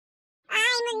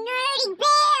dirty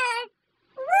bear!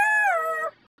 Woo!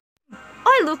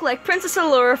 I look like Princess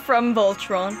Allura from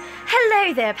Voltron.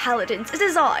 Hello there, Paladins. It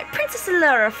is I, Princess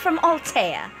Allura from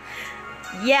Altea.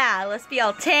 Yeah, let's be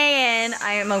Altean.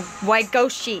 I am a white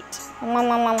ghost sheet. Is anyone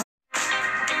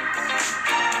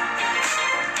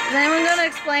gonna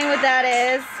explain what that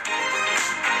is?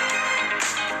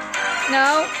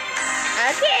 No?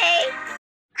 Okay.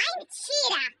 I'm a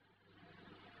cheetah.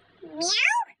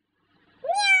 Meow?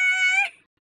 Meow!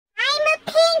 I'm a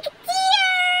pink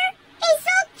deer! It's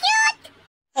so cute!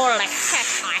 Holy heck,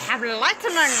 I have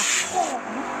lightning!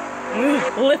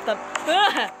 Lift up.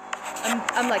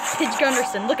 I'm like Pidge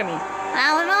Gunderson, look at me.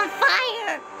 I'm on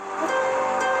fire!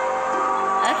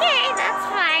 Okay, that's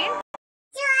fine.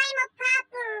 So I'm a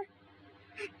popper.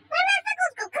 Where my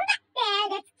freckles go? Come back there,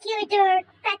 that's cuter.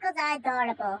 Freckles are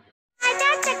adorable.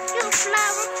 That's a cute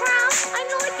flower crown. I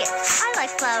like it. I like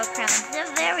flower crowns.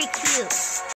 They're very cute.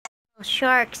 Oh,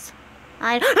 sharks.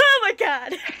 Oh my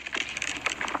god!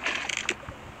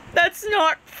 That's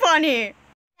not funny!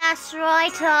 That's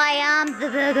right, I am the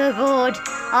burger god.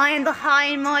 I am the high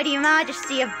and mighty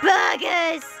majesty of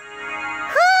burgers.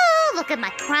 Whoo, look at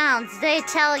my crowns, they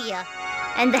tell ya.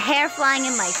 And the hair flying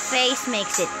in my face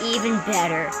makes it even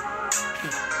better.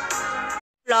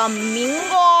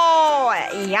 Flamingo!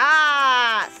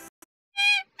 Yes!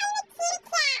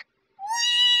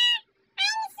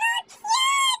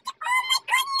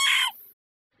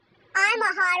 I'm a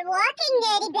hard-working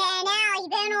dirty bear now. You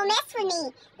better not mess with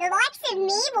me. The likes of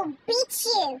me will beat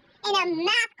you in a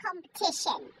math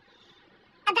competition.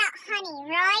 About honey,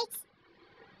 right?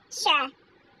 Sure.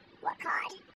 Work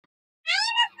hard.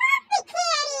 I'm a fluffy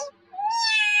kitty.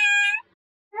 Meow.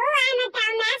 Oh, I'm a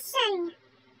Dalmatian.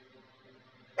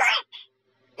 Bork.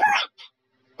 Bork.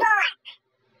 Bork.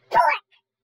 Bork.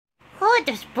 Oh,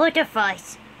 those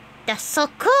butterflies. That's so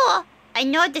cool. I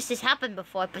know this has happened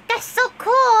before, but that's so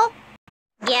cool.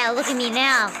 Yeah, look at me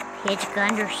now. Pidge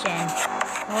Gunderson.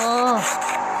 Oh,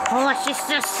 she's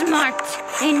so smart.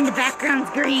 And the background's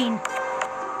green.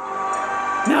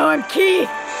 Now I'm Keith!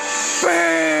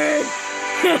 Bird!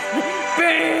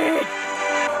 Bird!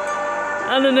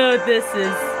 I don't know what this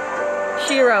is.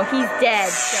 Shiro, he's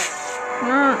dead.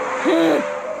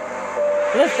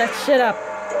 Lift that shit up.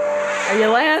 Are you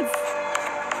Lance?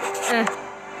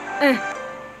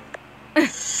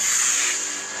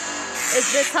 Is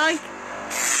this Hunk?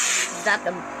 Zap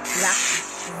them. Zap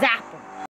them. Zap them.